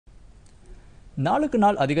நாளுக்கு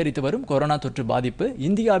நாள் அதிகரித்து வரும் கொரோனா தொற்று பாதிப்பு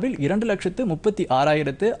இந்தியாவில்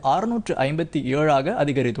 2,3657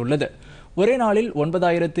 அதிகரித்துள்ளது. ஒரே நாளில்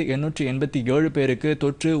 9,887 பேருக்கு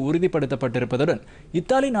தொற்று உறுதிப்படுத்தப்பட்டிருப்பதுடன்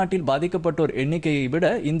இத்தாலி நாட்டில் பாதிக்கப்பட்டோர் எண்ணிக்கையை விட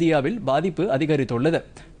இந்தியாவில் பாதிப்பு அதிகரித்துள்ளது.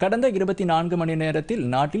 கடந்த 24 மணி நேரத்தில்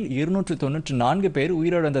நாட்டில் 294 பேர்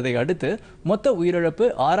உயிரிழந்ததை அடுத்து மொத்த உயிரிழப்பு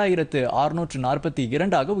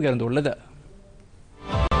 6,642 உயர்ந்துள்ளது.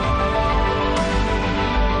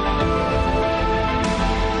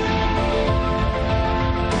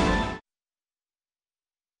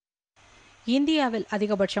 இந்தியாவில்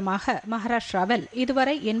அதிகபட்சமாக மகாராஷ்டிராவில்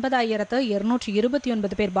இதுவரை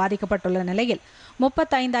 80,229 பேர் பாதிக்கப்பட்டுள்ள நிலையில்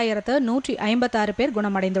 35,156 பேர்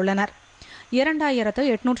குணமடைந்துள்ளனர்.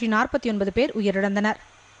 2,849 பேர் உயிரிழந்தனர்.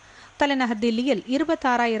 தலைநகர் தில்லியில்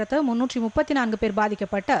 26,334 பேர்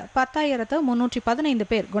பாதிக்கப்பட்டு 10,315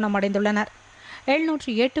 பேர் குணமடைந்துள்ளனர்.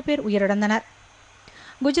 708 பேர் உயிரிழந்தனர்.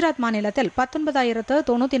 குஜராத் மாநிலத்தில்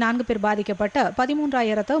 19,094 பேர் பாதிக்கப்பட்டு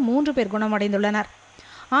 13,003 பேர் குணமடைந்துள்ளனர்.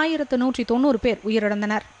 1,190 பேர்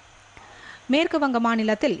உயிரிழந்தனர். மேற்கு வங்க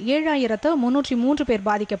மாநிலத்தில் 7,303 பேர்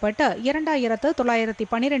பாதிக்கப்பட்டு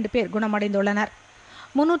 2,912 பேர் குணமடைந்துள்ளனர்.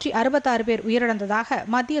 366 பேர் உயிரிழந்ததாக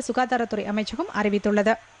மத்திய சுகாதாரத்துறை அமைச்சகம்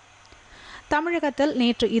அறிவித்துள்ளது. தமிழகத்தில்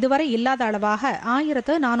நேற்று இதுவரை இல்லாத அளவாக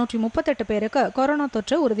 1,438 பேருக்கு கொரோனா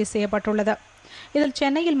தொற்று உறுதி செய்யப்பட்டுள்ளது. இதில்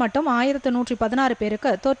சென்னையில் மட்டும் 1,116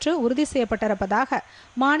 பேருக்கு தொற்று உறுதி செய்யப்பட்டிருப்பதாக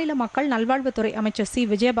மாநில மக்கள் நல்வாழ்வுத்துறை அமைச்சர் சி.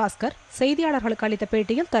 விஜயபாஸ்கர் செய்தியாளர்களுக்கு அளித்த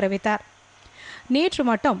பேட்டியில் தெரிவித்தார். நேற்று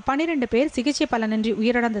மட்டும் 12 பேர் சிகிச்சை பலனின்றி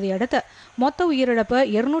உயிரிழந்ததை அடுத்து மொத்த உயிரிழப்பு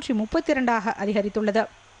 232 அதிகரித்துள்ளது.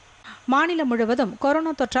 மாநிலம் முழுவதும்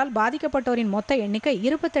கொரோனா தொற்றால் பாதிக்கப்பட்டோரின் மொத்த எண்ணிக்கை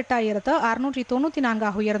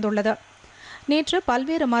 28,694 உயர்ந்துள்ளது. நேற்று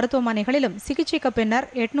பல்வேறு மருத்துவமனைகளிலும் சிகிச்சைக்கு பின்னர்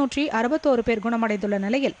 861 பேர் குணமடைந்துள்ள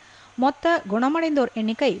நிலையில் மொத்த குணமடைந்தோர்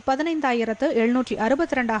எண்ணிக்கை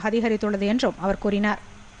 15,762 அதிகரித்துள்ளது என்றும் அவர் கூறினார்.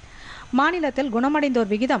 மாநிலத்தில்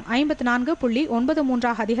குணமடைந்தோர் விகிதம்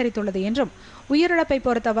 54.93 அதிகரித்துள்ளது என்றும் உயிரிழப்பை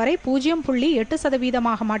பொறுத்தவரை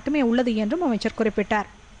 0.8% மட்டுமே உள்ளது என்றும் அமைச்சர் குறிப்பிட்டார்.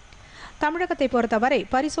 தமிழகத்தை பொறுத்தவரை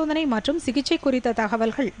பரிசோதனை மற்றும் சிகிச்சை குறித்த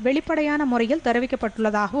தகவல்கள் வெளிப்படையான முறையில்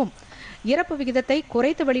தெரிவிக்கப்பட்டுள்ளதாகவும் இறப்பு விகிதத்தை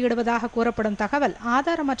குறைத்து வெளியிடுவதாக கூறப்படும் தகவல்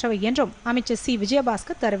ஆதாரமற்றவை என்றும் அமைச்சர் சி.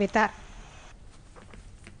 விஜயபாஸ்கர் தெரிவித்தார்.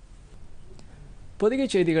 பொதிகை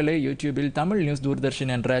செய்திகளை யூடியூபில் தமிழ் நியூஸ்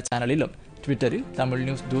தூர்தர்ஷன் என்ற சேனலிலும் ட்விட்டரில் Tamil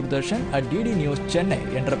news Doordarshan @DD News Chennai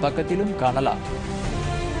என்ற பக்கத்திலும் காணலாம்.